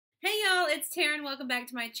it's Taren. Welcome back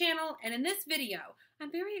to my channel. And in this video,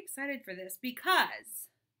 I'm very excited for this because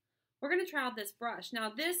we're going to try out this brush. Now,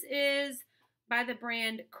 this is by the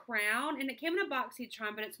brand Crown, and it came in a boxy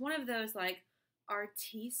charm, but it's one of those like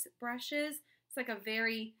Artis brushes. It's like a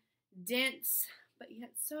very dense, but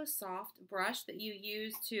yet so soft brush that you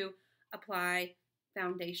use to apply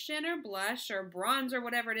foundation or blush or bronze or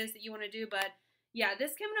whatever it is that you want to do. But yeah,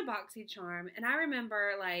 this came in a boxy charm, and I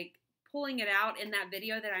remember like pulling it out in that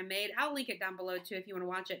video that I made. I'll link it down below too if you want to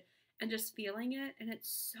watch it, and just feeling it, and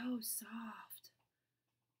it's so soft.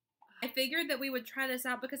 I figured that we would try this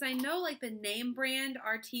out because I know like the name brand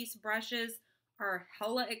Artis brushes are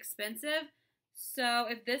hella expensive. So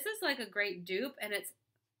if this is like a great dupe and it's,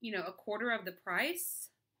 you know, a quarter of the price,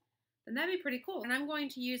 then that'd be pretty cool. And I'm going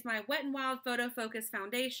to use my Wet n Wild Photo Focus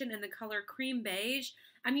foundation in the color Cream Beige.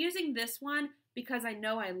 I'm using this one because I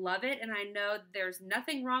know I love it, and I know there's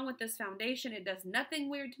nothing wrong with this foundation. It does nothing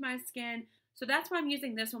weird to my skin. So that's why I'm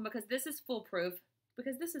using this one, because this is foolproof,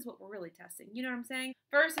 because this is what we're really testing. You know what I'm saying?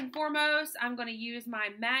 First and foremost, I'm going to use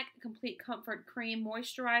my MAC Complete Comfort Cream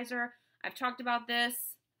Moisturizer. I've talked about this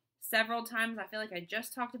several times. I feel like I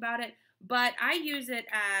just talked about it, but I use it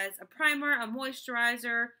as a primer, a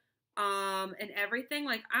moisturizer, and everything.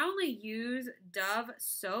 Like, I only use Dove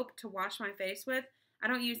soap to wash my face with. I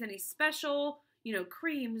don't use any special, you know,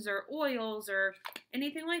 creams or oils or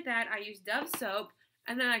anything like that. I use Dove soap,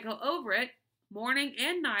 and then I go over it morning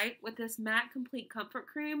and night with this MAC Complete Comfort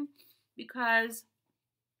Cream because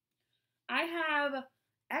I have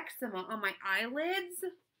eczema on my eyelids,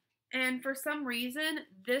 and for some reason,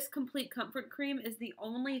 this Complete Comfort Cream is the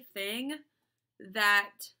only thing that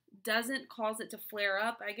doesn't cause it to flare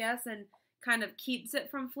up, I guess, and kind of keeps it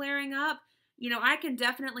from flaring up. You know, I can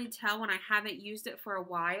definitely tell when I haven't used it for a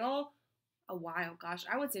while, gosh,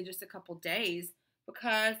 I would say just a couple days,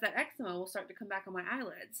 because that eczema will start to come back on my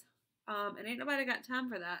eyelids. And ain't nobody got time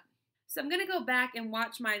for that. So I'm going to go back and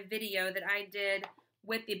watch my video that I did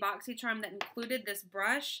with the boxy charm that included this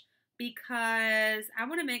brush, because I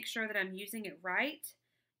want to make sure that I'm using it right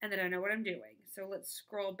and that I know what I'm doing. So let's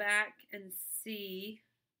scroll back and see.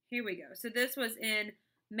 Here we go. So this was in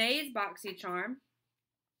May's boxy charm.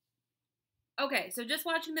 Okay, so just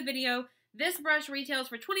watching the video, this brush retails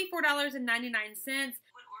for $24.99.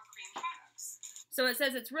 So it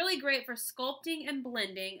says it's really great for sculpting and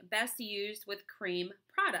blending, best used with cream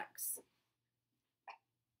products.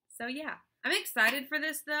 So yeah, I'm excited for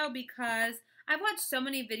this though, because I've watched so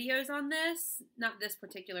many videos on this, not this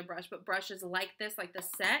particular brush, but brushes like this, like the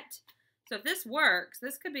set. So if this works,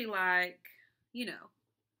 this could be like, you know,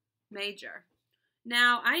 major.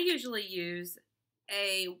 Now, I usually use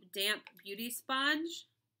a damp beauty sponge.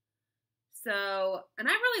 So, and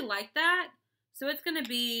I really like that. So it's going to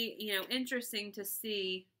be, you know, interesting to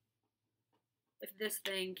see if this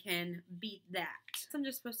thing can beat that. So I'm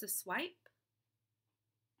just supposed to swipe.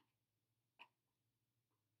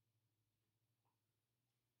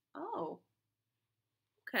 Oh,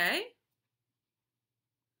 okay.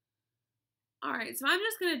 All right, so I'm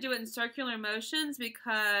just going to do it in circular motions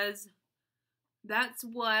because that's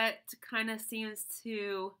what kind of seems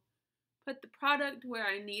to put the product where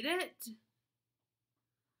I need it.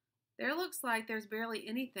 There looks like there's barely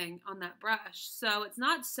anything on that brush, so it's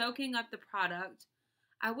not soaking up the product.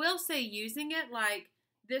 I will say using it, like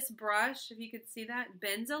this brush, if you could see that,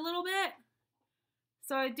 bends a little bit.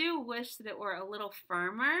 So I do wish that it were a little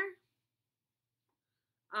firmer.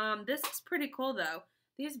 This is pretty cool though.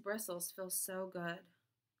 These bristles feel so good.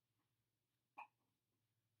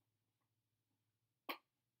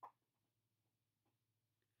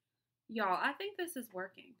 Y'all, I think this is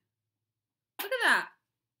working. Look at that.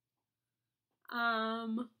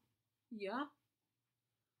 Yeah. Let's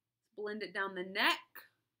blend it down the neck.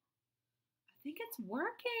 I think it's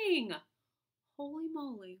working. Holy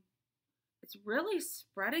moly. It's really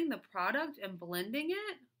spreading the product and blending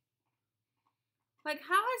it. Like,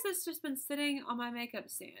 how has this just been sitting on my makeup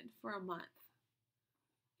stand for a month?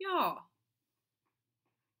 Y'all.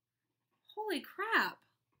 Holy crap.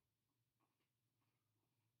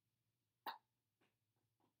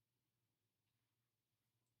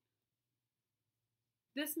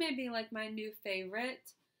 This may be like my new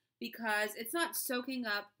favorite because it's not soaking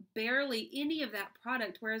up barely any of that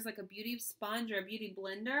product, whereas like a beauty sponge or a beauty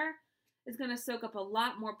blender is going to soak up a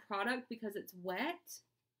lot more product because it's wet.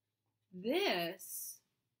 This,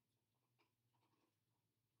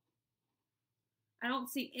 I don't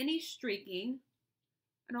see any streaking.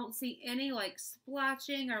 I don't see any like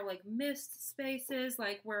splotching or like mist spaces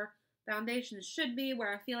like where foundation should be,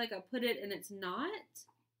 where I feel like I put it and it's not.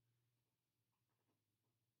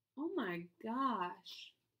 Oh my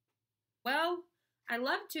gosh. Well, I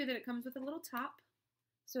love, too, that it comes with a little top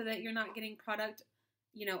so that you're not getting product,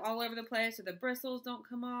 you know, all over the place so the bristles don't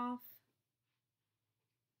come off.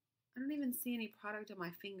 I don't even see any product on my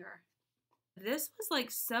finger. This was like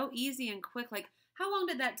so easy and quick. Like, how long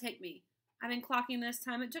did that take me? I've been clocking this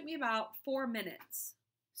time. It took me about 4 minutes.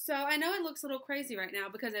 So I know it looks a little crazy right now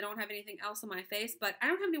because I don't have anything else on my face, but I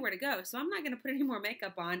don't have anywhere to go, so I'm not going to put any more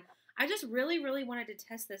makeup on. I just really, really wanted to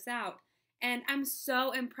test this out, and I'm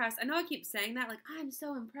so impressed. I know I keep saying that, like, I'm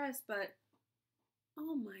so impressed, but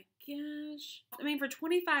oh my gosh. I mean, for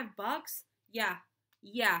 25 bucks, yeah,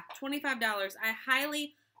 $25. I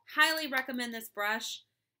highly, highly recommend this brush,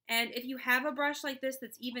 and if you have a brush like this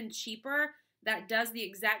that's even cheaper, that does the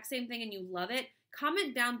exact same thing and you love it,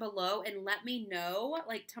 comment down below and let me know.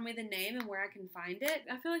 Like, tell me the name and where I can find it.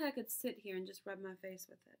 I feel like I could sit here and just rub my face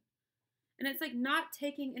with it. And it's like not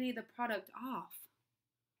taking any of the product off.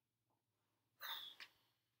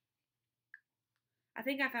 I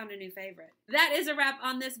think I found a new favorite. That is a wrap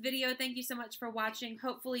on this video. Thank you so much for watching.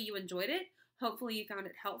 Hopefully you enjoyed it. Hopefully you found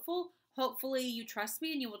it helpful. Hopefully you trust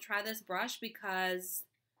me and you will try this brush, because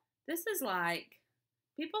this is like,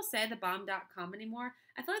 people say thebomb.com anymore.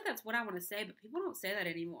 I feel like that's what I want to say, but people don't say that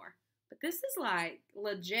anymore. But this is like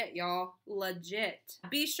legit, y'all. Legit.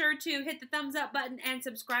 Be sure to hit the thumbs up button and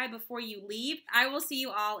subscribe before you leave. I will see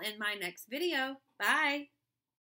you all in my next video. Bye.